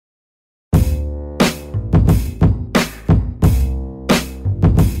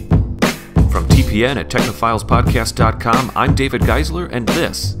VPN at technophilespodcast.com. I'm David Geisler, and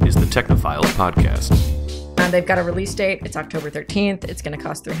this is the Technophiles Podcast. They've got a release date. It's October 13th. It's going to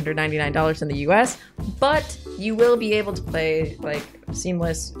cost $399 in the US, but you will be able to play like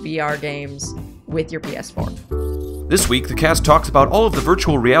seamless VR games with your PS4. This week, the cast talks about all of the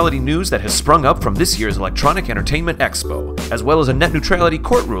virtual reality news that has sprung up from this year's Electronic Entertainment Expo, as well as a net neutrality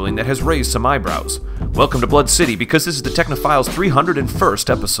court ruling that has raised some eyebrows. Welcome to Blood City, because this is the Technophiles 301st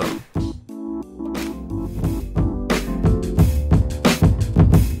episode.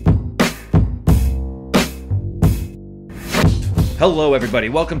 Hello, everybody.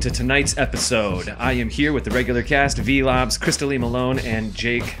 Welcome to tonight's episode. I am here with the regular cast, Vee Laabs, Krista-Lee Malone, and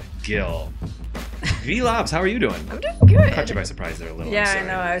Jake Gill. Vee Laabs, how are you doing? I'm doing good. Caught you by surprise there a little. Yeah, I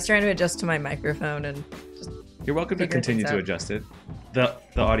know. I was trying to adjust to my microphone and just. You're welcome to continue to adjust it. The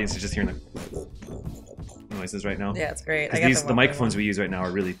audience is just hearing the noises right now. Yeah, it's great. The microphones we use right now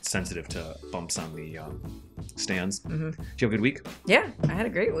are really sensitive to bumps on the stands. Mm-hmm. Did you have a good week? Yeah, I had a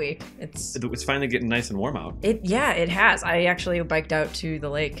great week. It's finally getting nice and warm out. It has. I actually biked out to the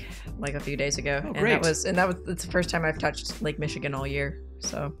lake like a few days ago, oh, great. It's the first time I've touched Lake Michigan all year.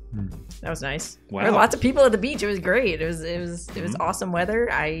 So that was nice. Wow. There were lots of people at the beach. It was great. It was awesome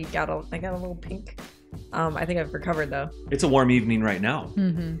weather. I got a little pink. I think I've recovered though. It's a warm evening right now.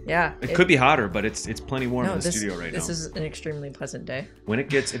 Mm-hmm. Yeah. It could be hotter, but it's plenty warm in the studio right now. This is an extremely pleasant day. If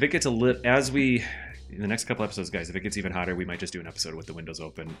it gets in the next couple episodes, guys, if it gets even hotter, we might just do an episode with the windows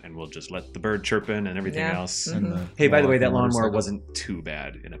open and we'll just let the bird chirping and everything else. Mm-hmm. Hey, by the way, that lawnmower wasn't too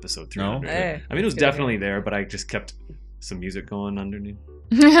bad in episode 300. No? Hey, I mean, it was definitely there, but I just kept some music going underneath.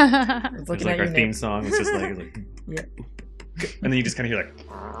 It's like our theme song. It's just like yep. And then you just kind of hear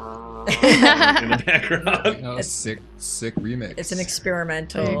in the background. Oh, sick remix. It's an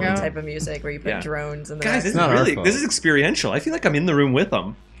experimental type of music where you put drones in the guys. This is experiential. I feel like I'm in the room with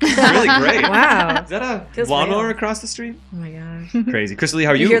them. It's really great. Wow. Is that a lawnmower across the street? Oh my gosh. Crazy. Krista-Lee,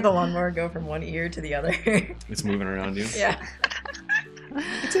 how are you? You hear the lawnmower go from one ear to the other. It's moving around you. Yeah.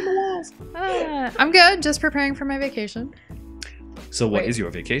 It's in the walls. I'm good. Just preparing for my vacation. So what is your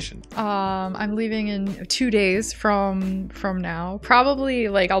vacation? I'm leaving in 2 days from now. I'll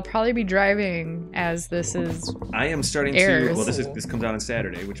probably be driving as this is. I am starting airs. to. Well, this comes out on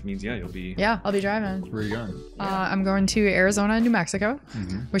Saturday, which means you'll be. Yeah, I'll be driving. Where are you going? I'm going to Arizona and New Mexico,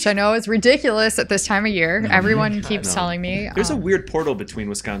 which I know is ridiculous at this time of year. Everyone keeps telling me. There's a weird portal between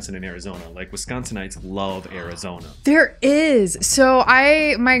Wisconsin and Arizona. Like Wisconsinites love Arizona. There is. So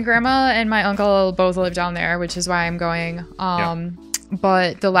my grandma and my uncle both live down there, which is why I'm going.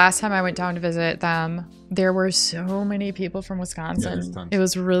 But the last time I went down to visit them, there were so many people from Wisconsin. Yeah, it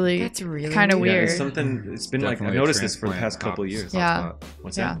was really kind of weird. It's been like I've noticed this for the past couple of years. Yeah.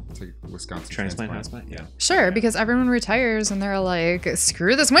 What's that? It's like Wisconsin transplant. Yeah. Sure, because everyone retires and they're like,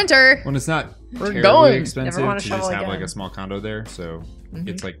 screw this winter. When it's not terribly going. expensive to just have like a small condo there, so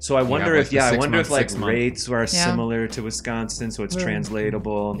it's like. So I wonder if like rates are similar to Wisconsin, so it's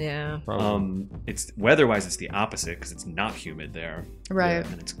translatable. Yeah. It's weather-wise, it's the opposite because it's not humid there. Right.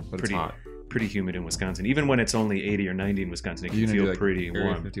 And it's pretty humid in Wisconsin. Even when it's only 80 or 90 in Wisconsin, it can feel pretty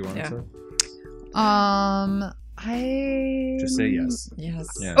warm. 51 and stuff? I just say yes. Yes.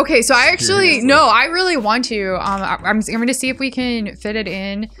 Yeah. Okay, so I really want to. I'm going to see if we can fit it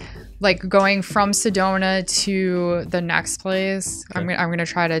in, like going from Sedona to the next place. Okay. I'm gonna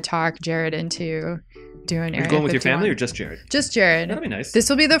try to talk Jared into doing. You're going with your family or just Jared? Just Jared. That'd be nice. This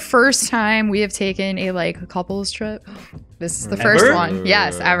will be the first time we have taken a couples trip. This is the first one.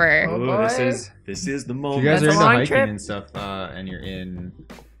 Yes, ever. Oh boy. This is the moment. If you guys are That's into a long hiking trip. and stuff, and you're in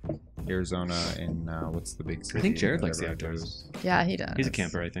Arizona and what's the big city? I think Jared likes the outdoors. Yeah, he does. He's a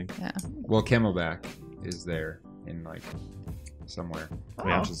camper, I think. Yeah. Well, Camelback is there in somewhere.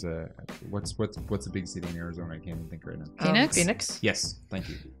 Oh. Which is what's a big city in Arizona? I can't even think right now. Phoenix? Phoenix? Yes, thank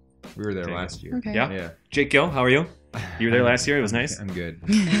you. We were there last year. Okay. Yeah. Jake Gill, how are you? You were there last year. It was nice. I'm good.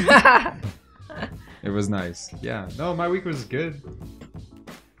 It was nice. Yeah. No, my week was good.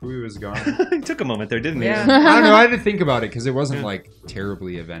 Pui was gone. It took a moment there, didn't it? Yeah. I don't know. I had to think about it because it wasn't like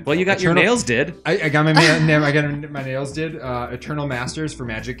terribly eventful. Well, you got your nails did. I got my nails did. Eternal Masters for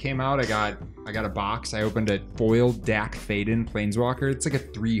Magic came out. I got a box. I opened a foiled Dak Faden Planeswalker. It's like a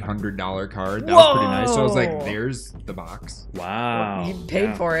 $300 card. That was pretty nice. So I was like, "There's the box." Wow. You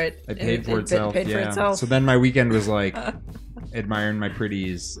paid for it. I paid for itself. Paid for itself. So then my weekend was like admiring my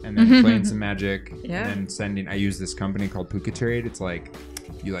pretties and then playing some Magic. Yeah. And then sending. I use this company called Puka Trade. It's like.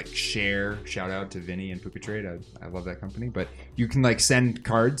 You like share, shout out to Vinny and Puka Trade. I love that company. But you can like send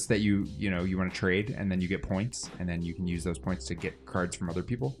cards that you want to trade, and then you get points, and then you can use those points to get cards from other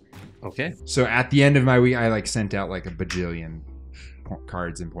people. Okay. So at the end of my week, I like sent out like a bajillion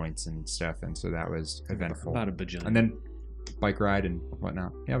cards and points and stuff, and so that was eventful. About a bajillion. And then bike ride and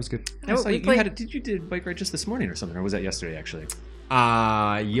whatnot. Yeah, it was good. I saw you did bike ride just this morning or something, or was that yesterday actually?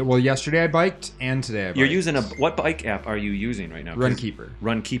 Yeah. Well, yesterday I biked, and today I biked. You're using what bike app are you using right now? Runkeeper.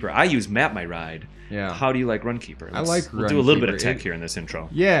 Runkeeper. I use Map My Ride. Yeah. How do you like Runkeeper? We'll do a little bit of tech here in this intro.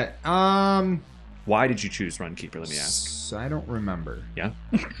 Yeah. Why did you choose Runkeeper? Let me ask. I don't remember. Yeah.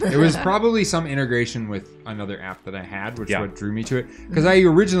 It was probably some integration with another app that I had, which is what drew me to it. Because I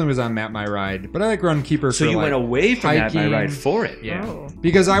originally was on Map My Ride, but I like Runkeeper. So you went away from hiking. Map My Ride for it. Yeah. Oh.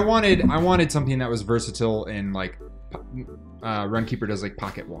 Because I wanted something that was versatile and like Runkeeper does like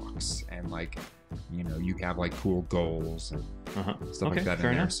pocket walks and like you have like cool goals and stuff like that in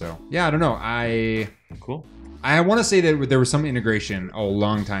there. Enough. So yeah, I don't know. Cool. I want to say that there was some integration a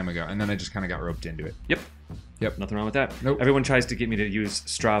long time ago, and then I just kind of got roped into it. Yep. Nothing wrong with that. Nope. Everyone tries to get me to use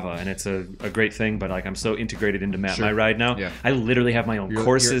Strava, and it's a great thing, but like I'm so integrated into Map My Ride now. Yeah. I literally have my own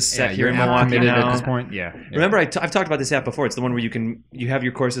courses set here in you're Milwaukee now. at this point. Yeah. Remember, I've talked about this app before. It's the one where you have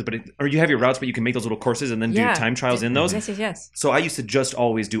your courses, or you have your routes, but you can make those little courses and then do time trials in those. Yes. So I used to just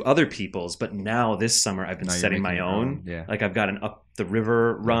always do other people's, but now this summer I've been setting my own. Yeah. Like I've got an up the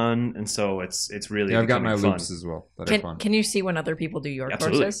river run, and so it's really I've got my fun. loops as well. That are fun. Can you see when other people do your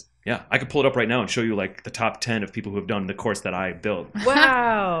Absolutely. courses? Yeah, I could pull it up right now and show you like the top 10 of people who have done the course that I built.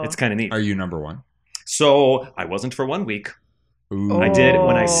 Wow. It's kind of neat. Are you number one? So I wasn't for 1 week. Ooh. I did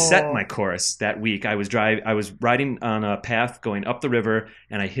when I set my course that week. I was riding on a path going up the river,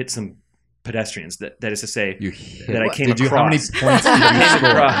 and I hit some pedestrians. That is to say, that I came across. How many points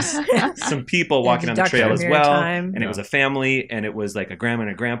did you score? Some people walking on the trail as well, time. and it was a family, and it was like a grandma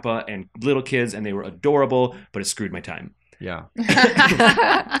and a grandpa and little kids, and they were adorable, but it screwed my time. Yeah.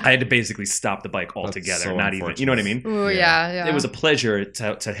 I had to basically stop the bike altogether. so Not even, you know what I mean? Ooh, yeah. It was a pleasure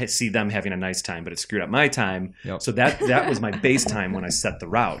to see them having a nice time, but it screwed up my time. Yep. So that was my base time when I set the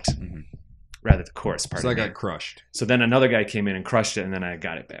route, rather the course part. So I of it. got crushed. So then another guy came in and crushed it, and then I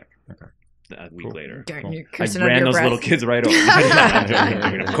got it back. Okay. A week later. I I ran those little kids right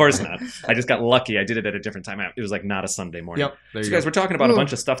over. Of course not. I just got lucky. I did it at a different time. It was like not a Sunday morning. Yep. There So you guys, go. we're talking about a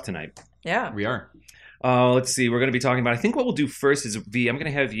bunch of stuff tonight. Yeah. We are. Let's see. We're going to be talking about, I think what we'll do first is, Vee, I'm going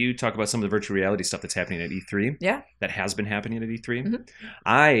to have you talk about some of the virtual reality stuff that's happening at E3. Yeah. That has been happening at E3. Mm-hmm.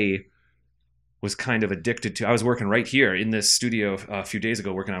 I was kind of addicted to, I was working right here in this studio a few days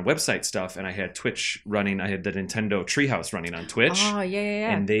ago working on website stuff, and I had Twitch running. I had the Nintendo Treehouse running on Twitch. Oh, yeah.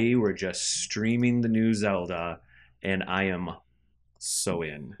 And they were just streaming the new Zelda, and I am so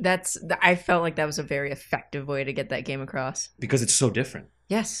in. I felt like that was a very effective way to get that game across. Because it's so different.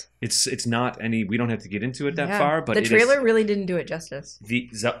 Yes. It's not any, we don't have to get into it that far, but the trailer really didn't do it justice.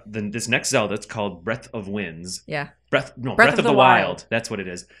 This next Zelda, it's called Breath of Winds. Yeah. Breath of the Wild. That's what it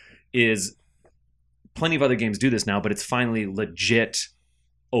is. Is plenty of other games do this now, but it's finally legit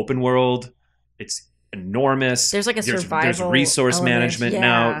open world. It's enormous. There's like a survival There's resource element. management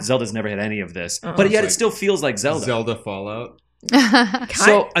now. Zelda's never had any of this, Uh-uh. but yet It's it still feels like Zelda. Zelda Fallout.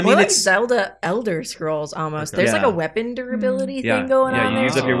 So I mean, like it's Zelda Elder Scrolls almost. Okay. There's like Yeah. a weapon durability thing going on. Yeah, you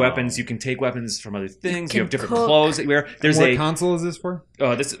use up your Oh. weapons. You can take weapons from other things. You can have different cook. clothes that you wear. There's What console is this for?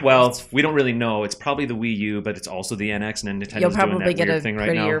 we don't really know. It's probably the Wii U, but it's also the NX, and then Nintendo's You'll doing probably that get weird a thing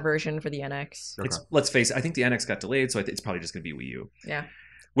right now. prettier version for the NX. Okay. Let's face it, I think the NX got delayed, so it's probably just going to be Wii U. Yeah.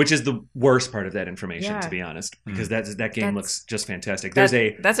 Which is the worst part of that information, Yeah. to be honest, because that game looks just fantastic. That's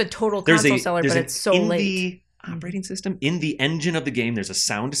a total console seller, but it's so in late. the operating system, in the engine of the game, there's a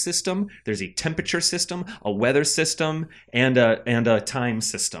sound system, there's a temperature system, a weather system, and a time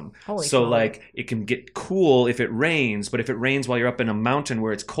system. Holy so moly. like it can get cool if it rains, but if it rains while you're up in a mountain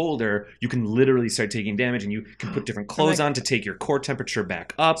where it's colder, you can literally start taking damage, and you can put different clothes on to take your core temperature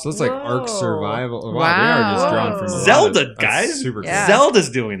back up. So it's like Whoa. Ark Survival. Wow, Wow. they are just drawn from a lot Zelda, of, guys. That's super Yeah. cool.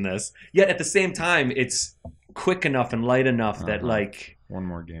 Zelda's doing this, yet at the same time, it's quick enough and light enough that like One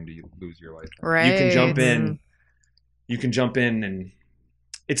more game to lose your life. Right. you can jump in. You can jump in, and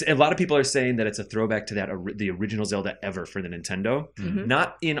it's a lot of people are saying that it's a throwback to the original Zelda ever for the Nintendo. Mhm.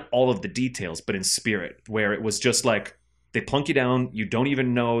 Not in all of the details, but in spirit, where it was just like they plunk you down, you don't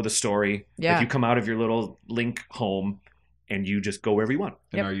even know the story. Yeah. Like you come out of your little Link home, and you just go wherever you want.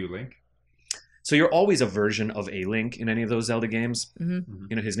 And Yep. are you Link? So you're always a version of a Link in any of those Zelda games. Mhm.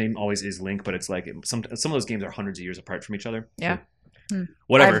 You know, his name always is Link, but it's like some of those games are hundreds of years apart from each other. Yeah.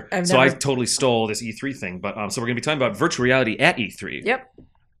 Whatever. I've So I never- totally stole this E3 thing, but so we're gonna be talking about virtual reality at E3. Yep.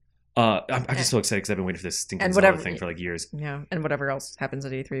 I'm just so excited because I've been waiting for this stinking And Zelda whatever- thing for like years. Yeah. And whatever else happens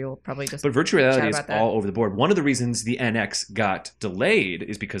at E3, we'll probably just. But virtual reality chat is about that. all over the board. One of the reasons the NX got delayed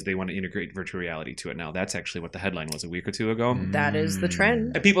is because they want to integrate virtual reality to it now. That's actually what the headline was a week or two ago. That is the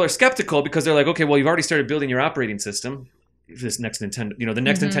trend. And people are skeptical because they're like, okay, well, you've already started building your operating system. this next Nintendo, the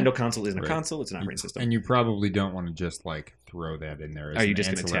next Nintendo console isn't a Right. console; it's an operating system. And you probably don't want to just like throw that in there. As Are you an just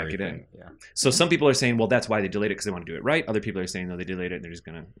going to tack ancillary it in? thing. Yeah. So some people are saying, well, that's why they delayed it because they want to do it right. Other people are saying, no, they delayed it and they're just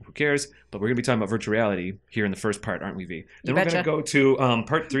going to, who cares? But we're going to be talking about virtual reality here in the first part, aren't we, Vee? Then we're going to go to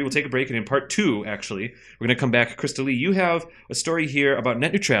part 3. We'll take a break. And in part 2, actually, we're going to come back. Krista-Lee, you have a story here about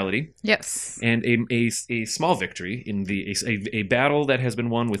net neutrality. Yes. And a small victory in a battle that has been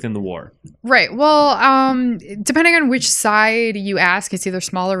won within the war. Right. Well, depending on which side you ask, it's either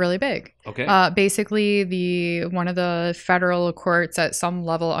small or really big. Okay. Basically, one of the federal courts at some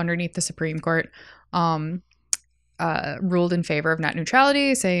level underneath the Supreme Court ruled in favor of net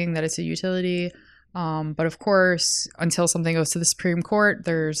neutrality, saying that it's a utility. But of course, until something goes to the Supreme Court,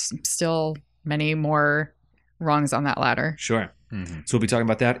 there's still many more rungs on that ladder. Sure. Mm-hmm. So we'll be talking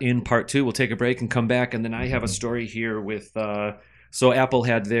about that in part 2. We'll take a break and come back. And then I have a story here with... so Apple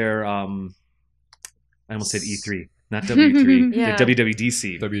had their... I almost said E3. Not W3. Yeah.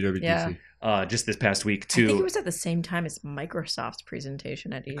 WWDC. WWDC. Yeah. Just this past week, too. I think it was at the same time as Microsoft's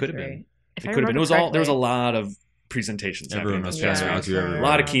presentation at E3. Could have been. If It I could have been. remember There was a correctly. lot of presentations Everyone happening was this past passing week. out to everyone. A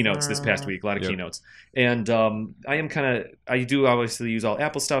lot of keynotes this past week. A lot of Yep. keynotes. And I do obviously use all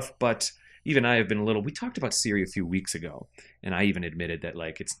Apple stuff, but even I have been a little... We talked about Siri a few weeks ago, and I even admitted that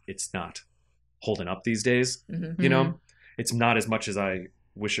like it's not holding up these days. Mhm. You know? It's not as much as I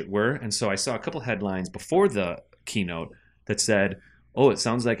wish it were. And so I saw a couple headlines before the keynote that said, oh, it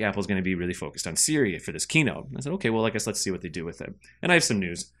sounds like Apple's going to be really focused on Siri for this keynote. And I said, okay, well, I guess let's see what they do with it. And I have some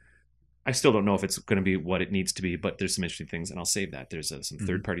news. I still don't know if it's going to be what it needs to be, but there's some interesting things, and I'll save that. There's some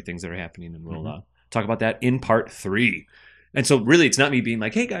third-party things that are happening, and we'll talk about that in part 3. And so really, it's not me being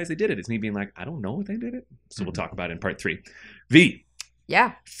like, hey, guys, they did it. It's me being like, I don't know if they did it. So we'll talk about it in part 3. Vee,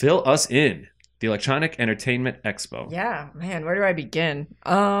 Yeah. fill us in. The Electronic Entertainment Expo. Yeah. Man, where do I begin?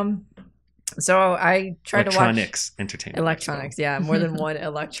 So I tried to watch... Electronics Entertainment Electronics, yeah. More than one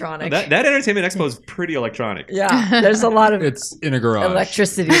electronic. Expo. That Entertainment Expo is pretty electronic. Yeah. There's a lot of It's in a garage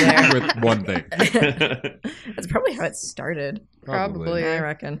electricity there. with one thing. That's probably how it started, Probably. I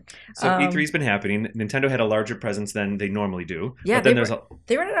reckon. So E3's been happening. Nintendo had a larger presence than they normally do. Yeah, but then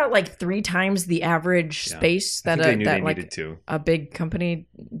they rented out like 3 times the average space I that think they knew they like needed to. a big company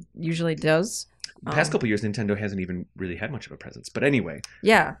usually does. The past couple years, Nintendo hasn't even really had much of a presence. But anyway.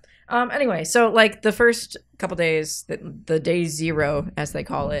 Yeah. Anyway, so like the first couple days, the day 0, as they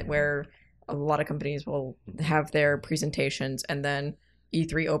call it, where a lot of companies will have their presentations, and then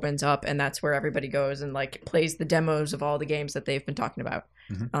E3 opens up, and that's where everybody goes and like plays the demos of all the games that they've been talking about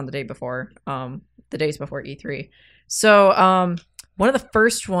on the day before, the days before E3. So one of the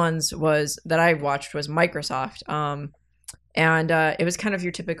first ones that I watched was Microsoft, and it was kind of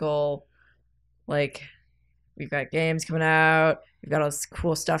your typical like, we've got games coming out, we've got all this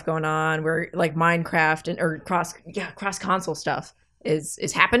cool stuff going on, where like Minecraft or cross console stuff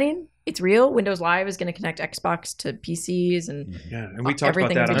is happening. It's real. Windows Live is going to connect Xbox to PCs and And we talked about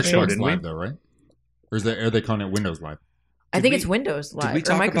everything that on the show, Xbox didn't we? Live, though, right? Or are they calling it Windows Live? I think it's Windows Live. Did we or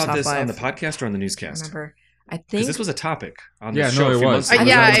talk Microsoft about this Live. on the podcast or on the I newscast? remember. I Because think this was a topic on the Yeah, show. no, a it few was. months ago.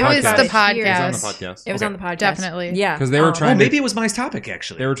 Yeah, it was podcast. the It was on the podcast. podcast. it was on the podcast. Definitely. Yeah, Because they were trying Oh, to maybe it was my topic,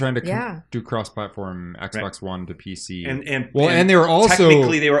 actually. They were trying to Yeah. do cross-platform Xbox One to PC. And they were also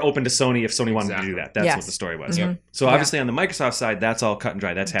technically they were open to Sony if Sony wanted to do that. That's Yes. what the story was. Mhm. So obviously on the Microsoft side, that's all cut and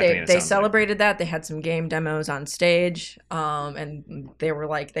dry. That's happening. They celebrated that. They had some game demos on stage, and they were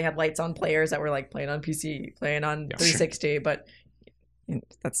like they had lights on players that were like playing on PC, playing on 360, but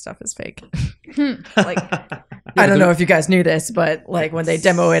that stuff is fake. Like I don't know if you guys knew this, but like when they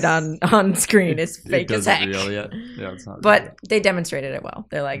demo it on screen, it's fake as heck. Real yet. Yeah, it's not. But they demonstrated it well.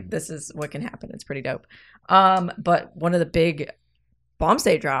 They're like, this is what can happen. It's pretty dope. But one of the big bombs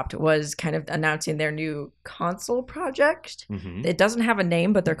they dropped was kind of announcing their new console project. Mhm. It doesn't have a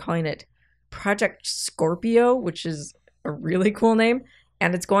name, but they're calling it Project Scorpio, which is a really cool name.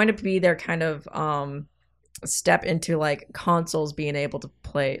 And it's going to be their kind of step into like consoles being able to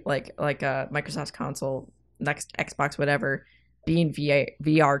play like a Microsoft's console, next Xbox, whatever, being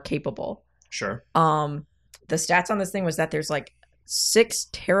VR capable. Sure. The stats on this thing was that there's like 6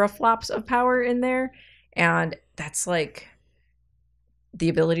 teraflops of power in there, and that's like the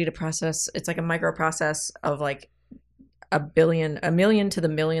ability to process. It's like a microprocess of like a million to the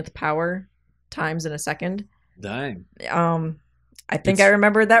millionth power times in a second. Dang. I think I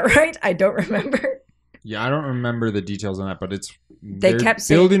remembered that right. I don't remember. Yeah, I don't remember the details on that, but They they're kept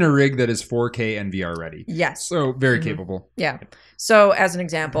saying- building a rig that is 4K and VR ready. Yes. So very Mhm. capable. Yeah. So as an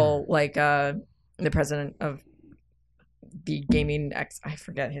example, like the president of the gaming I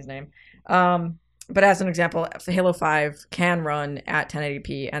forget his name. But as an example, Halo 5 can run at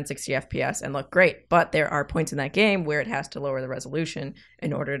 1080p and 60 FPS and look great, but there are points in that game where it has to lower the resolution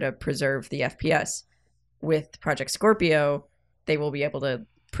in order to preserve the FPS. With Project Scorpio, they will be able to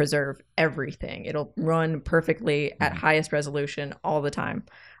preserve everything. It'll run perfectly at highest resolution all the time.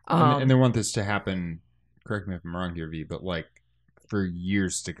 And they want this to happen, correct me if I'm wrong here, V, but like for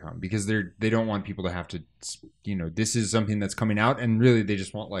years to come, because they don't want people to have to, this is something that's coming out, and really they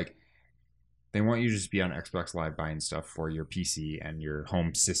just want they want you to just be on Xbox Live buying stuff for your PC and your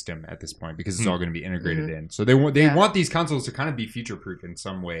home system at this point, because it's all going to be integrated in. So they want these consoles to kind of be future-proof in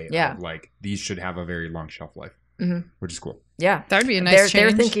some way. Yeah. Of these should have a very long shelf life, which is cool. Yeah. That would be a nice They're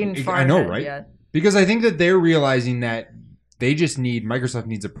change. thinking far I know, ahead, right? Yeah. Because I think that they're realizing that Microsoft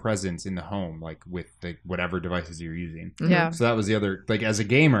needs a presence in the home, with whatever devices you're using. Yeah. So that was the other, as a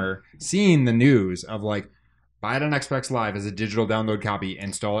gamer, seeing the news of buy it on Xbox Live as a digital download copy,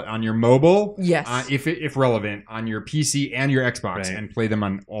 install it on your mobile, Yes. if relevant, on your PC and your Xbox, Right. and play them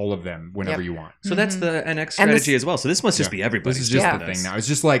on all of them whenever you want. So that's the NX And strategy this- as well. So this must just be everybody. This is just the thing now. It's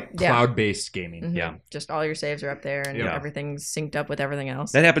just cloud-based gaming. Mhm. Yeah. Just all your saves are up there and Yeah. everything's synced up with everything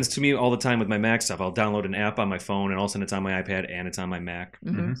else. That happens to me all the time with my Mac stuff. I'll download an app on my phone, and all of a sudden it's on my iPad and it's on my Mac,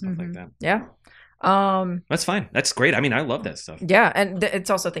 stuff like that. Yeah. That's fine. That's great. I mean, I love that stuff. Yeah, and it's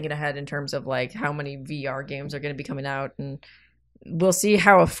also thinking ahead in terms of how many VR games are going to be coming out, and we'll see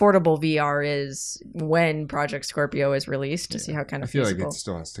how affordable VR is when Project Scorpio is released to see how kind I of feel feasible. like it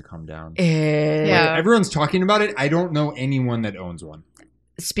still has to come down. Yeah. Everyone's talking about it. I don't know anyone that owns one.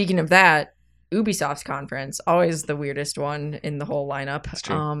 Speaking of that, Ubisoft's conference, always the weirdest one in the whole lineup. That's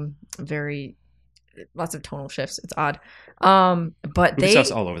true. Lots of tonal shifts. It's odd. But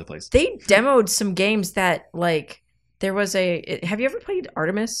Ubisoft's all over the place. they demoed some games that there was have you ever played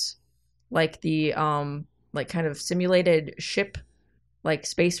Artemis? The kind of simulated ship,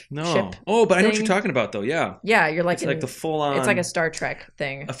 space No. ship. Oh, but I know what thing. you're talking about, though. Yeah. Yeah, you're It's like the full on. It's like a Star Trek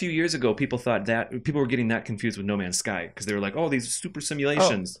thing. A few years ago, people were getting that confused with No Man's Sky because they were like, "Oh, these super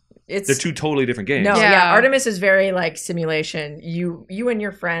simulations." They're two totally different games. No, Yeah. yeah. Artemis is very simulation. You and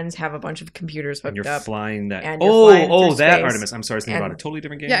your friends have a bunch of computers And hooked you're up. flying that. and you're flying through That space. Artemis. I'm sorry, I was thinking And- about a totally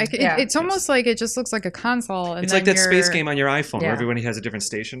different game. Yeah, Yeah. it's almost like it just looks like a console. And It's then like that space you're- game on your iPhone where Yeah. everybody has a different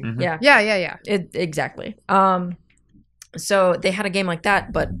station. Yeah. Yeah. Exactly. So they had a game like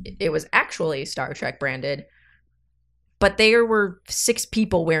that, but it was actually Star Trek branded. But there were 6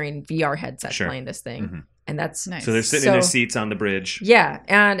 people wearing VR headsets Sure. playing this thing, and that's Nice. So they're sitting in their seats on the bridge. Yeah,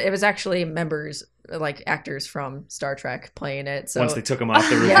 and it was actually members, actors from Star Trek playing it. So Once they took them off,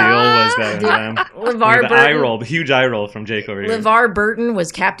 the reveal Yeah. was that them. LeVar The eye Burton, roll, the huge eye roll from Jake over here. LeVar Burton was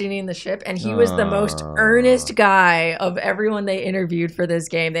captaining the ship, and he was the most earnest guy of everyone they interviewed for this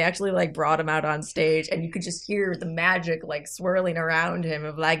game. They actually brought him out on stage, and you could just hear the magic swirling around him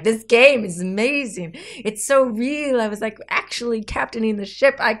of this game is amazing. It's so real. I was actually captaining the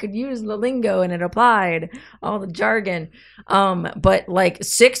ship. I could use the lingo, and it applied all the jargon. But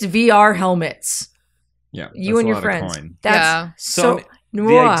 6 VR helmets. Yeah, You and your friends. That's Yeah. so. The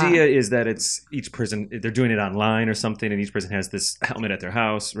Mwah. idea is that it's each person, they're doing it online or something, and each person has this helmet at their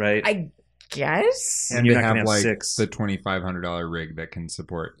house, right? I guess. And you're they not gonna have have 6. the $2,500 rig that can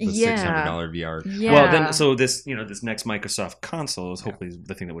support the Yeah. $600 VR. Yeah. Well, then, so this, this next Microsoft console is hopefully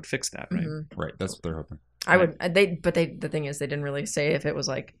the thing that would fix that, right? Mhm. Right, that's what they're hoping. I would. The thing is, they didn't really say if it was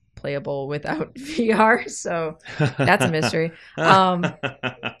playable without VR, so that's a mystery.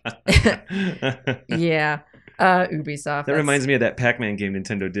 Yeah. Ubisoft. That reminds me of that Pac-Man game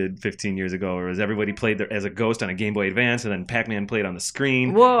Nintendo did 15 years ago, where everybody played as a ghost on a Game Boy Advance, and then Pac-Man played on the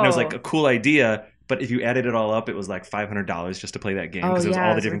screen. Whoa. And it was a cool idea, but if you added it all up, it was $500 just to play that game, because it was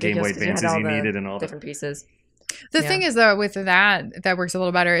all the it's different Game Boy ridiculous 'cause Advances had you all the needed and all that. different pieces. The Yeah. thing is, though, with that works a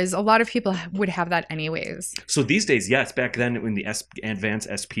little better, is a lot of people would have that anyways. So these days, yes, back then in the Advanced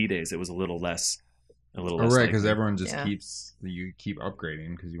SP days, it was a little less. Oh, right, because likely. everyone just Yeah. you keep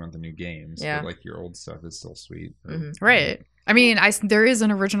upgrading because you want the new games. Yeah. But your old stuff is still sweet. Mhm. Right. I mean, there is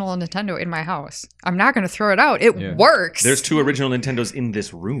an original Nintendo in my house. I'm not going to throw it out. It works. There's 2 original Nintendos in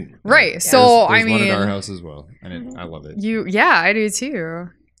this room. Right. So, There's I mean, one at our house as well, and I love it. I do too.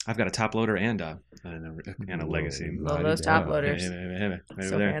 I've got a top loader and a legacy. Love those top loaders. Right So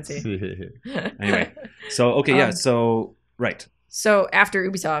over there. fancy. Anyway, so okay, yeah, so right. So after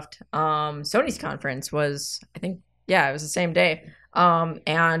Ubisoft, Sony's conference was, I think, it was the same day.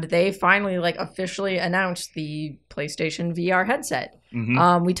 And they finally officially announced the PlayStation VR headset.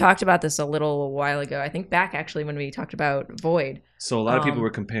 Mhm. We talked about this a little while ago. I think back actually when we talked about Void. So a lot of people were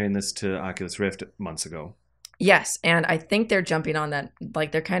comparing this to Oculus Rift months ago. Yes, and I think they're jumping on that.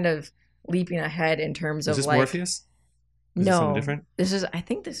 They're kind of leaping ahead in terms Is of this Morpheus? Is this something different? I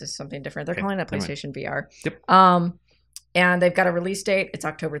think this is something different. They're Okay, calling it never mind. PlayStation VR. Yep. And they've got a release date. It's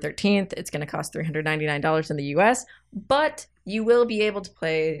October 13th. It's going to cost $399 in the US, but you will be able to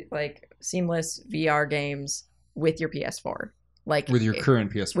play like seamless VR games with your PS4. Like With your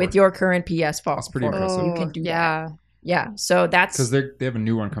current PS4. With your current PS4. That's pretty impressive. You can do yeah. that. Yeah. So that's Because they have a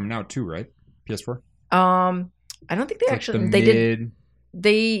new one coming out too, right? PS4. I don't think they It's actually like they did.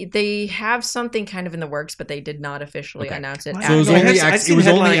 They have something kind of in the works, but they did not officially Okay. announce it. So it was I only have- I've seen it was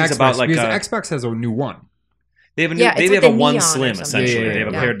only headlines Xbox about, like, because Xbox has a new one. They have a Yeah, they it's have like a the one Neon or slim something. essentially. Yeah, They have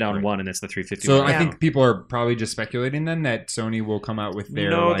a yeah, pared yeah. down one, and it's the 350. So one. I think people are probably just speculating then that Sony will come out with their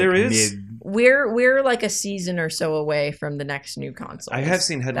No, like, there is- mid. We're like a season or so away from the next new console. I have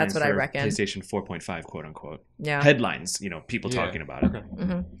seen headlines That's what I for reckon. PlayStation 4.5 quote unquote. Yeah. Headlines, people Yeah. talking about it. Okay.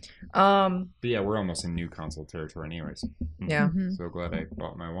 Mm-hmm. But yeah, we're almost in new console territory anyways. Yeah. Mhm. So glad I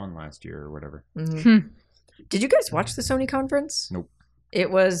bought my one last year or whatever. Mhm. Did you guys watch the Sony conference? Nope. It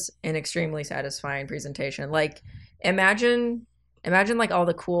was an extremely satisfying presentation. Like, imagine like all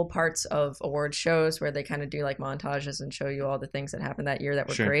the cool parts of award shows where they kind of do like montages and show you all the things that happened that year that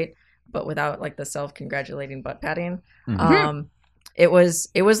were Sure. great, but without like the self-congratulating butt patting. Mhm. It was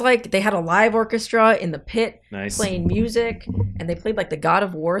like they had a live orchestra in the pit Nice. playing music, and they played like the God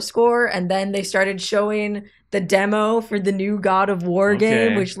of War score, and then they started showing the demo for the new God of War game,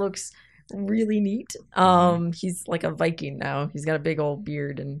 Okay. which looks really neat. He's like a Viking now. He's got a big old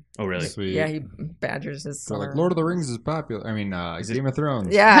beard, and Oh, really? Sweet. yeah, he badgers his So son like around. Lord of the Rings is popular. I mean, Game of Thrones.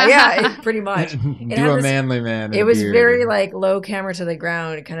 Yeah, pretty much. Do had a this- manly man. in It a was beard. very like low camera to the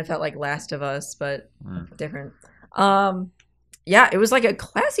ground. It kind of felt like Last of Us, but Mm. different. Yeah, it was like a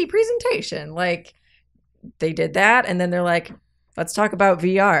classy presentation. Like they did that, and then they're like, let's talk about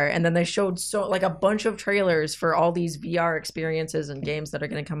VR. And then they showed like a bunch of trailers for all these VR experiences and games that are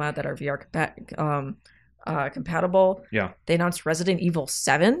going to come out that are VR compatible. Yeah. They announced Resident Evil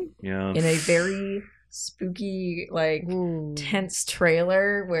 7 Yeah. in a very spooky, like Ooh. tense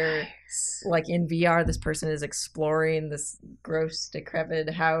trailer where like in VR this person is exploring this gross decrepit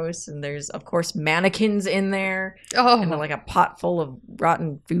house, and there's of course mannequins in there Oh, and like a pot full of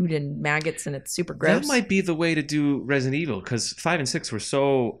rotten food and maggots, and it's super gross. That might be the way to do Resident Evil because 5 and 6 were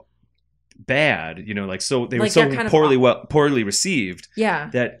so bad, so they were Like, so they're kind of poorly received yeah,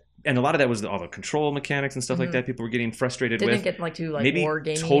 that, and a lot of that was all the control mechanics and stuff like Mhm. that. People were getting frustrated didn't with. get like too like Maybe war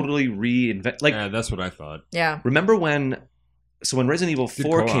gaming. totally reinvent. Like, Yeah, that's what I thought. Yeah, remember when Resident Evil Good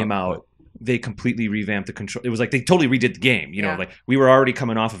 4 co-op, came out, they completely revamped the control. It was like they totally redid the game. Yeah. Like we were already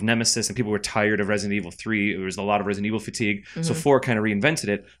coming off of Nemesis, and people were tired of Resident Evil 3. There was a lot of Resident Evil fatigue. So Mhm. 4 kind of reinvented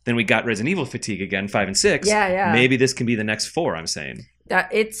it. Then we got Resident Evil fatigue again, 5 and 6. yeah. Maybe this can be the next 4. I'm saying. That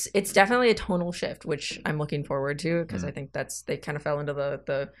it's definitely a tonal shift, which I'm looking forward to because Mm. I think they kind of fell into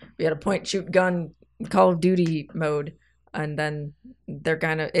the we had a point shoot gun Call of Duty mode, and then they're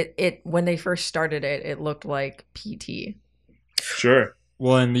kind of it when they first started it looked like PT. Sure.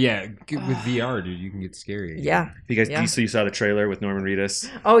 Well, and yeah, with VR, dude, you can get scary. again. Yeah. You guys, Yeah. you saw the trailer with Norman Reedus.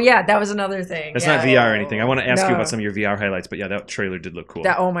 Oh yeah, that was another thing. That's Yeah. not VR or anything. I want to ask you No. about some of your VR highlights, but yeah, that trailer did look cool.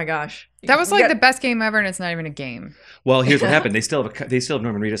 That. Oh my gosh, that was You like got- the best game ever, and it's not even a game. Well, here's what happened. They still have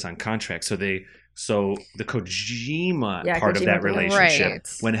Norman Reedus on contract, so the Kojima Yeah, part of Kojima that did. relationship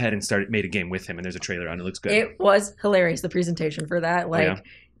Right. went ahead and made a game with him, and there's a trailer on it. It looks good. It was hilarious, the presentation for that. Like yeah?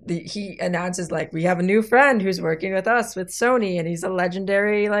 he announces like we have a new friend who's working with us with Sony, and he's a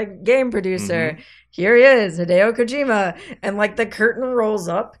legendary like game producer. Here he is, Hideo Kojima, and like the curtain rolls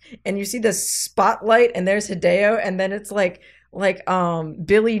up and you see the spotlight and there's Hideo, and then it's like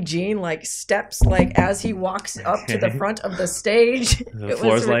Billie Jean like steps like as he walks up to the Okay. front of the stage. The It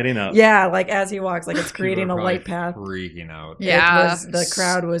floor's was lighting up. Yeah, like as he walks, like it's People creating are a probably light path. Freaking out. Yeah. The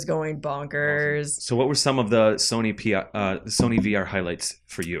crowd was going bonkers. So, what were some of the Sony VR highlights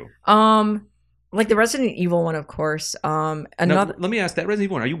for you? Like the Resident Evil one, of course. Now, Another let me ask that Resident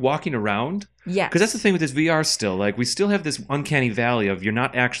Evil one. Are you walking around? yes. Because that's the thing with this VR still. Like, we still have this uncanny valley of you're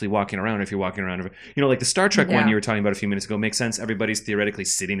not actually walking around if you're walking around. Like the Star Trek one Yeah. you were talking about a few minutes ago makes sense. Everybody's theoretically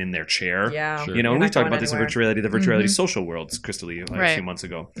sitting in their chair. Yeah. Sure. And You're we not talked going about this in anywhere. virtuality, the virtuality Mhm. social worlds, Krista-Lee, a Right. few months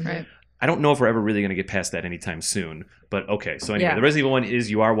ago. Right. I don't know if we're ever really going to get past that anytime soon. But okay, so anyway, Yeah. the Resident Evil one is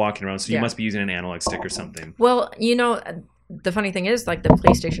you are walking around, so you Yeah. must be using an analog stick or something. Well, the funny thing is, like the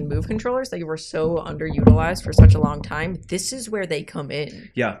PlayStation Move controllers, they were so underutilized for such a long time. This is where they come in.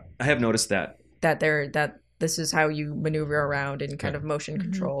 Yeah, I have noticed that. That this is how you maneuver around, and kind of motion Mhm.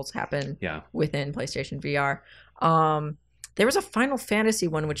 controls happen Yeah. within PlayStation VR. There was a Final Fantasy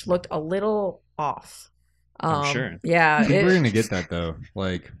one which looked a little off. I'm sure. Yeah. I think we're gonna get that though.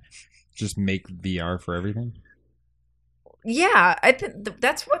 Like, just make VR for everything. Yeah, I think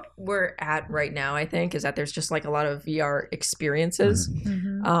that's what we're at right now. I think is that there's just like a lot of VR experiences.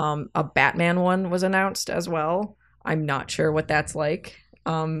 Mhm. A Batman one was announced as well. I'm not sure what that's like.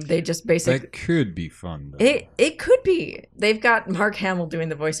 They just basically That could be fun. Though. it could be. They've got Mark Hamill doing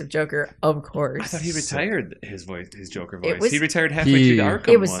the voice of Joker, of course. I thought he retired his Joker voice. was- He retired halfway through the Arkham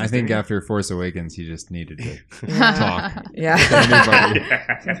it was- one. I think didn't after Force Awakens, he just needed to Yeah. talk. Yeah. he?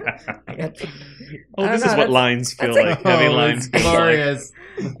 I Oh, don't this know, is what that's- lines feel that's like. like- Heavy Oh, lines. it's glorious.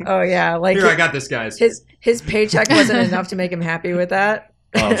 Oh yeah, like Here, I got this, guys. his paycheck wasn't enough to make him happy with that.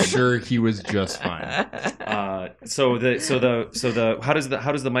 I'm sure he was just fine. So the how does the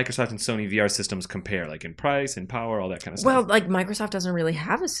Microsoft and Sony VR systems compare, like in price and power, all that kind of stuff? Well, like Microsoft doesn't really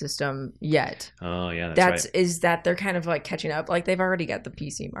have a system yet. Oh yeah, That's right. is that they're kind of like catching up. Like they've already got the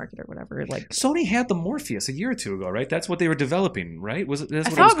PC market or whatever. Like Sony had the Morpheus a year or two ago, right? That's what they were developing, right? Was it? That's I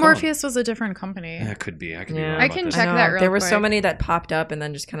what it was thought called. Morpheus was a different company. Yeah, it could be. I could be Yeah. wrong I about can this. check I know, that real there were so quick. many that popped up and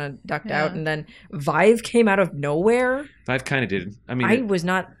then just kind of ducked Yeah. out, and then Vive came out of nowhere. Vive kind of did. I mean, I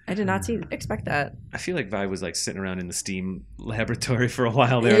did not expect that. I feel like Vive was like sitting around in the Steam laboratory for a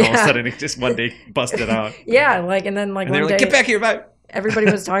while there, and all of a Yeah. sudden it just one day busted out. Yeah, like and then like And they one were day like, "Get back here, Vive!" everybody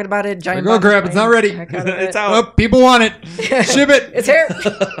was talking about it. Giant Like, oh, Bomb crap, it's not playing ready. the heck out of It's it. out. Oh, people want it. Ship it. It's here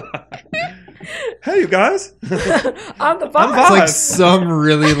Hey, you guys! on the I'm box. It's like Vive. some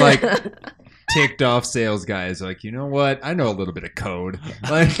really like ticked off sales guys. Like, you know what? I know a little bit of code.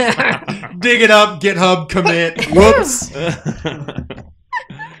 Like, dig it up, GitHub commit. Whoops.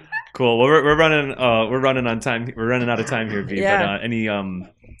 Cool. Well, we're running on time. We're running out of time here, Vee. Yeah. But any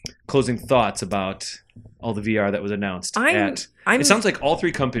closing thoughts about all the VR that was announced? I'm It sounds like all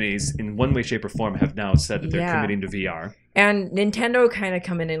three companies, in one way, shape, or form, have now said that they're Yeah. committing to VR. And Nintendo kind of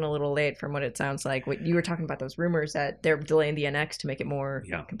coming in a little late from what it sounds like. What you were talking about those rumors that they're delaying the NX to make it more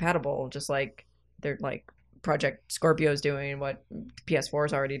Yeah. compatible, just like they're like Project Scorpio's doing what PS4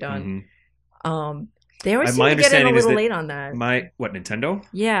 has already done. Mhm. They always My seem to get in a understanding is little that late on that. Nintendo?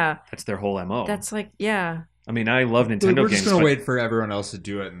 Yeah, That's their whole MO. that's like yeah. I mean, I love Nintendo We're games. just gonna but wait for everyone else to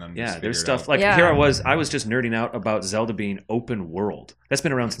do it, and then yeah, just there's figure it stuff out. like Yeah. here I was just nerding out about Zelda being open world. That's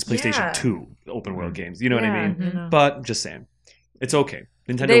been around since PlayStation Yeah. 2, open world games. You know what Yeah, I mean? you know. But I'm just saying, it's okay.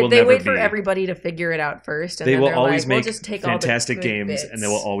 Nintendo They will never wait be. for everybody to figure it out first, and They then will they're always like, we'll make just take fantastic all the good games, bits. and they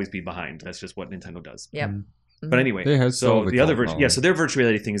will always be behind. That's just what Nintendo does. Yep. Mhm. But anyway, They have so solved the the other problem. so their virtual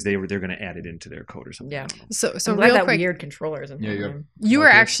reality thing is they're going to add it into their code or something. Yeah. I don't know. So I'm glad real that quick, weird controllers. Yeah, yeah. you were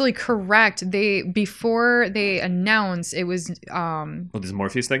Morpheus. actually correct. Before they announced it was Well, this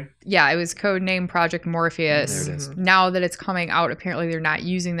Morpheus thing. it was code name Project Morpheus. There it is. Now that it's coming out, apparently they're not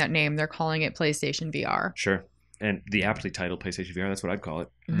using that name. They're calling it PlayStation VR. Sure. And the aptly titled PlayStation VR, that's what I'd call it.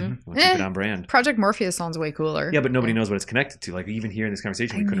 Mhm. We'll keep it on brand. Project Morpheus sounds way cooler. Yeah, but nobody knows what it's connected to. Like even here in this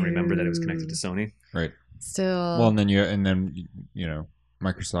conversation, we couldn't remember that it was connected to Sony. Right. Still. Well, and then you know,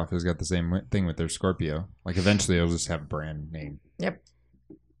 Microsoft has got the same thing with their Scorpio. Like eventually, it'll just have a brand name. Yep.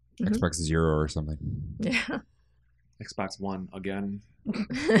 Mhm. Xbox Zero or something. Yeah. Xbox One again.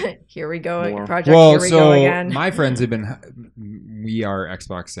 Here we go. More. Project. Well, Here we go so again. my friends have been. We are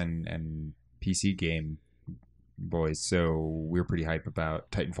Xbox and PC game boys, so we're pretty hype about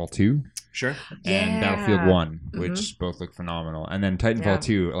Titanfall 2 Sure. and Yeah. Battlefield 1, which Mhm. both look phenomenal. And then Titanfall Yeah.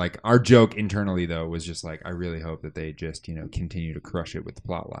 2, like our joke internally though was just like, I really hope that they just continue to crush it with the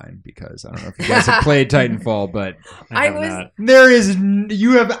plot line, because I don't know if you guys have played Titanfall, but I have was- not. there is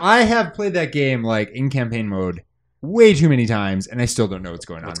I have played that game like in campaign mode way too many times, and I still don't know what's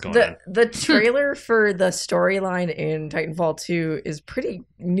going on. What's going on? The trailer for the storyline in Titanfall 2 is pretty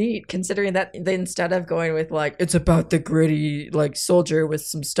neat, considering that they, instead of going with like it's about the gritty like soldier with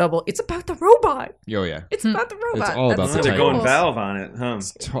some stubble, it's about the robot. Oh yeah, It's about the robot. all about That's the so They're going cool. Valve on it, huh?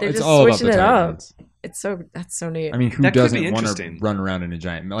 They're it's just all about the switching it up. Titans. That's so neat. I mean, who That could be doesn't want to interesting. run around in a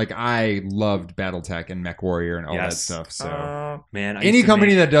giant? Like, I loved BattleTech and Mech Warrior and all that Yes. stuff. So Man, I any used to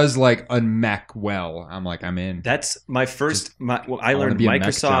company make- that does like a mech well, I'm like, I'm in. That's my first. I wanna learned be a mech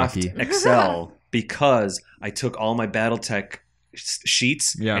Microsoft jockey. Excel because I took all my BattleTech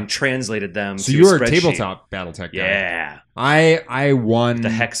sheets Yeah. and translated them. So to you were a spreadsheet. tabletop BattleTech guy. Yeah, I won the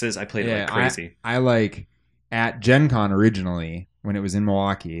hexes. I played it like crazy. I like at Gen Con originally when it was in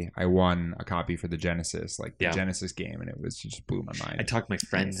Milwaukee. I won a copy for the Genesis, like the Yeah. Genesis game, and it was just blew my mind. I talked my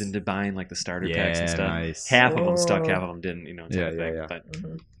friends Nice. into buying like the starter packs and Yeah, stuff. nice. Half of them stuck, Oh. half of them didn't. You know, type Yeah, of thing. yeah. But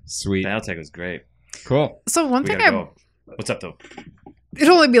Mhm. Sweet, BattleTech was great. cool. So one We thing gotta go. What's up though?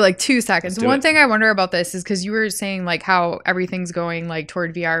 it'll only be like 2 seconds. Let's do One it. thing I wonder about this is because you were saying like how everything's going like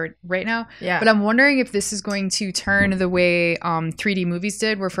toward VR right now. Yeah. But I'm wondering if this is going to turn the way 3D movies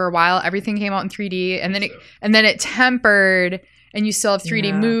did, where for a while everything came out in 3D and then it tempered and you still have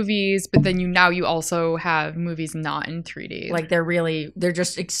 3D movies, but then you also have movies not in 3D. Like they're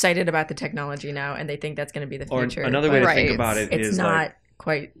just excited about the technology now, and they think that's going to be the future. Or another way to think about it it's is not like,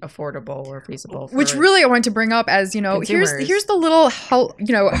 quite affordable or feasible. Which really I want to bring up as, here's the little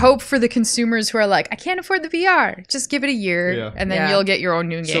hope for the consumers who are like, I can't afford the VR. Just give it a year and then you'll get your own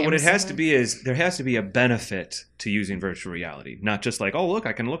new games. So what it has to be is there has to be a benefit to using virtual reality, not just like, oh look,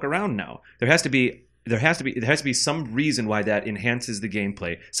 I can look around now. There has to be some reason why that enhances the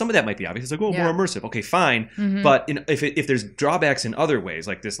gameplay. Some of that might be obvious. It's like, more immersive. Okay, fine. Mm-hmm. But if there's drawbacks in other ways,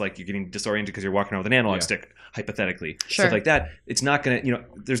 like this, like you're getting disoriented because you're walking around with an analog stick, hypothetically, stuff like that, it's not going to,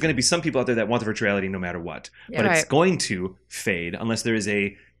 there's going to be some people out there that want the virtual reality no matter what. But it's going to fade unless there is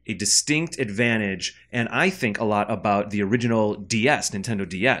a distinct advantage. And I think a lot about the original DS, Nintendo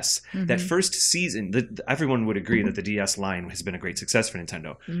DS. Mm-hmm. That first season, everyone would agree that the DS line has been a great success for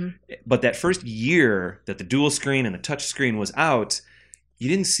Nintendo. But that first year that the dual screen and the touch screen was out, you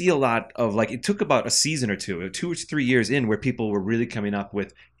didn't see a lot of, like, it took about a season or 2 or 3 years in where people were really coming up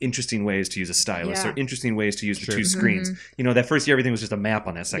with interesting ways to use a stylus or interesting ways to use the two screens. That first year, everything was just a map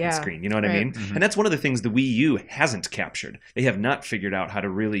on that second screen. You know what I mean? And that's one of the things the Wii U hasn't captured. They have not figured out how to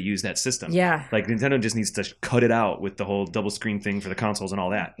really use that system. Yeah. Like, Nintendo just needs to cut it out with the whole double screen thing for the consoles and all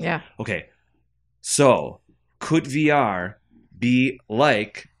that. Yeah. Okay. So, could VR be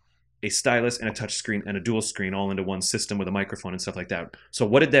like a stylus and a touch screen and a dual screen all into one system with a microphone and stuff like that? So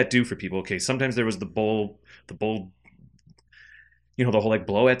what did that do for people? Okay, sometimes there was the whole like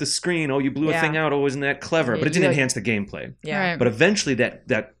blow at the screen. Oh, you blew a thing out. Oh, isn't that clever? But it didn't enhance the gameplay. Yeah. Right. But eventually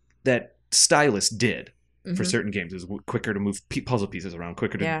that stylus did for certain games. It was quicker to move puzzle pieces around,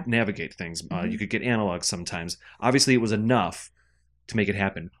 quicker to navigate things. You could get analog sometimes. Obviously, it was enough to make it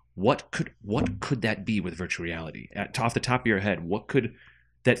happen. What could that be with virtual reality? Off the top of your head, what could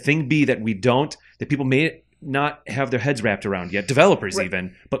that thing be that people may not have their heads wrapped around yet, developers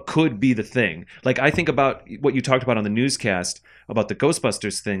even, but could be the thing? Like, I think about what you talked about on the newscast about the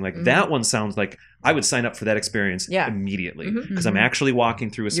Ghostbusters thing. Like, that one sounds like I would sign up for that experience immediately because I'm actually walking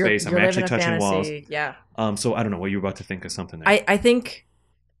through a space. I'm actually touching walls. Yeah. So I don't know what you were about to think of something there. I think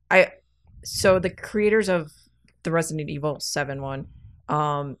so the creators of the Resident Evil 7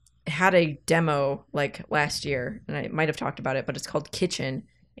 one had a demo like last year, and I might have talked about it, but it's called Kitchen,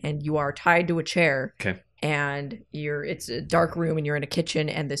 and you are tied to a chair. Okay. And it's a dark room, and you're in a kitchen,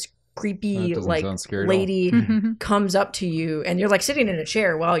 and this creepy like scary lady comes up to you, and you're like sitting in a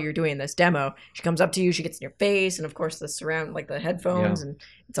chair while you're doing this demo. She comes up to you, she gets in your face, and of course the surround, like the headphones, and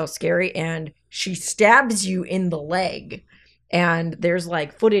it's all scary, and she stabs you in the leg. And there's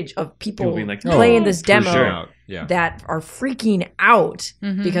like footage of people being like, playing this demo sure. that are freaking out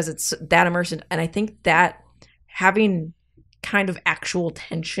because it's that immersive. And I think that having kind of actual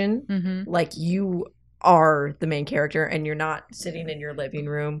tension, like you are the main character and you're not sitting in your living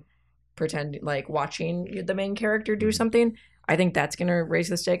room pretending like watching the main character do something, I think that's going to raise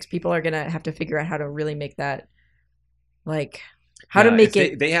the stakes. People are going to have to figure out how to really make that, like, how to make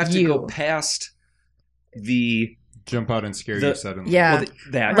it. They have to go past the jump out and scare you suddenly. Yeah.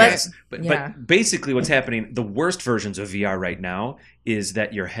 Well, but basically what's happening, the worst versions of VR right now is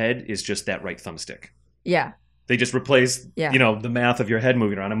that your head is just that right thumbstick. Yeah. They just replace, the math of your head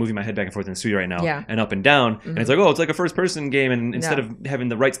moving around. I'm moving my head back and forth in the studio right now and up and down. And it's like, it's like a first-person game. And instead of having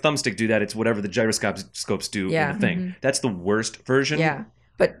the right thumbstick do that, it's whatever the gyroscopes do in the thing. That's the worst version. Yeah.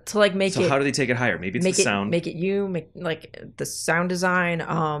 But to like make it... So how do they take it higher? Maybe it's the sound. Make like the sound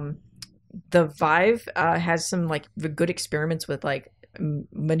design. The Vive has some like good experiments with like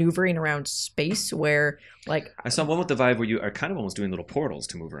maneuvering around space where like I saw one with the Vive where you are kind of almost doing little portals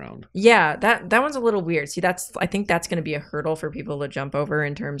to move around. Yeah, that one's a little weird. See, I think that's going to be a hurdle for people to jump over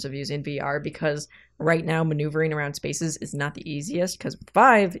in terms of using VR, because right now maneuvering around spaces is not the easiest, because with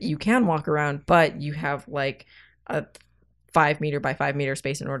Vive you can walk around, but you have like a 5 meter by 5 meter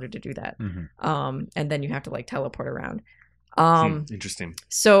space in order to do that. And then you have to like teleport around. Interesting.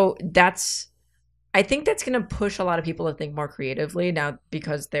 So I think that's going to push a lot of people to think more creatively now,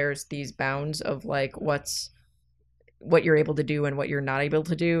 because there's these bounds of like what you're able to do and what you're not able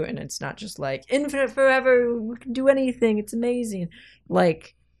to do. And it's not just like infinite forever, we can do anything, it's amazing.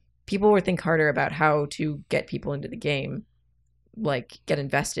 Like, people will think harder about how to get people into the game, like get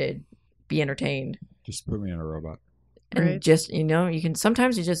invested, be entertained. Just put me in a robot. And just, you can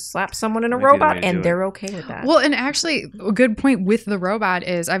sometimes you just slap someone in a robot and they're okay with that. Well, and actually, a good point with the robot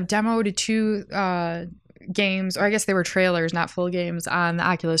is I've demoed two games, or I guess they were trailers, not full games, on the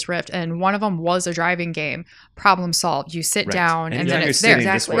Oculus Rift, and one of them was a driving game. Problem solved. You sit down, and then it's there.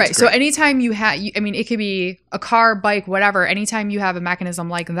 Exactly. Right. So anytime you have, I mean, it could be a car, bike, whatever. Anytime you have a mechanism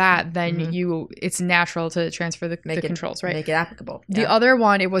like that, then it's natural to transfer the controls, right? Make it applicable. The other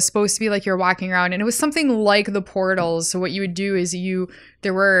one, it was supposed to be like you're walking around, and it was something like the portals. So what you would do is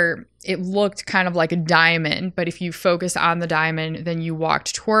it looked kind of like a diamond, but if you focused on the diamond, then you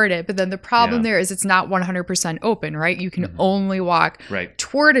walked toward it. But then the problem there is it's not 100% open, right? You can only walk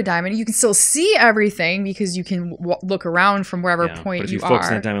toward a diamond. You can still see everything because you can look around from wherever point but if you you focus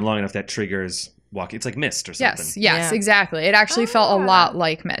on are. that diamond long enough, that triggers walking. It's like Mist or something. Yes, exactly. It actually felt a lot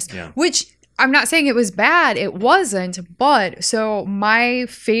like Mist, which I'm not saying it was bad. It wasn't. But so my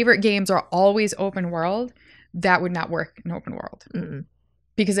favorite games are always open world. That would not work in open world.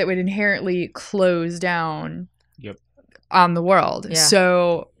 Because it would inherently close down on the world. Yeah.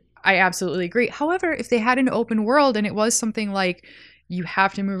 So I absolutely agree. However, if they had an open world and it was something like you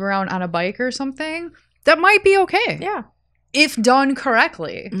have to move around on a bike or something, that might be okay. Yeah. If done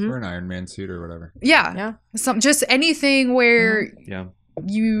correctly. Or an Iron Man suit or whatever. Yeah. Just anything where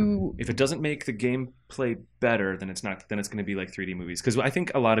if it doesn't make the gameplay better, then it's going to be like 3D movies. Because I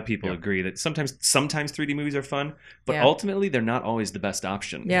think a lot of people agree that sometimes 3D movies are fun, but ultimately they're not always the best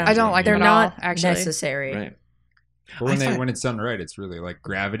option. Yeah, I don't like them at all, actually. Necessary. Right. But when it's done right, it's really like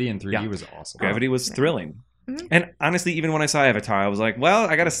Gravity in 3D was awesome. Gravity was thrilling. And honestly, even when I saw Avatar, I was like, well,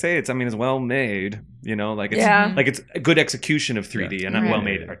 I gotta say it's well made, like it's a good execution of 3D and not well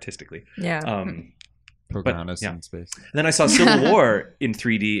made artistically. Pocahontas in space. And then I saw Civil War in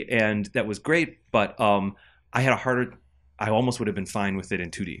 3D, and that was great, but I almost would have been fine with it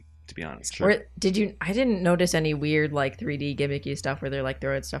in 2D, to be honest. Sure. I didn't notice any weird 3D gimmicky stuff where they're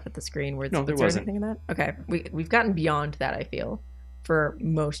throwing stuff at the screen. No, there wasn't. Anything in that? Okay, we've gotten beyond that, I feel, for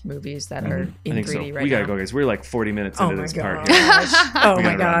most movies that are in 3D right now. We gotta go, guys. We're like 40 minutes into this part. Oh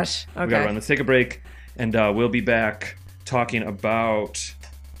my gosh. Okay. We gotta run. Let's take a break, and we'll be back talking about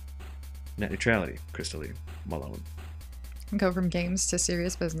Net Neutrality, Krista-Lee Malone. Go from games to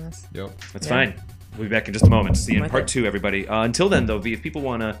serious business. Yep. That's fine. We'll be back in just a moment. See you in part 2, everybody. Until then, though, Vee, if people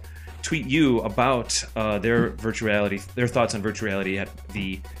want to tweet you about their thoughts on virtual reality at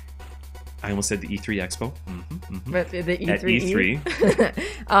I almost said the E3 Expo. But the E3. At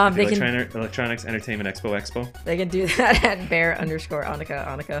E3. Electronics Entertainment Expo. They can do that at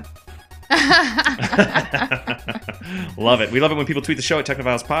bear_Annika. Love it. We love it when people tweet the show at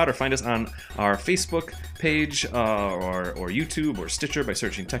Technophiles Pod, or find us on our Facebook page or YouTube or Stitcher by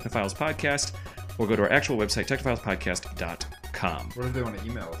searching Technophiles Podcast, or go to our actual website, technophilespodcast.com. What if they want to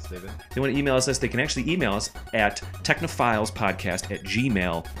email us, David? They want to email us. They can actually email us at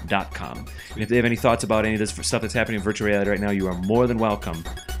technophilespodcast@gmail.com. And if they have any thoughts about any of this stuff that's happening in virtual reality right now, you are more than welcome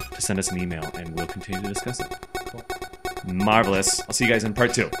to send us an email, and we'll continue to discuss it. Cool. Marvelous. I'll see you guys in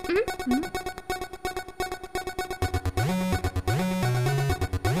part 2.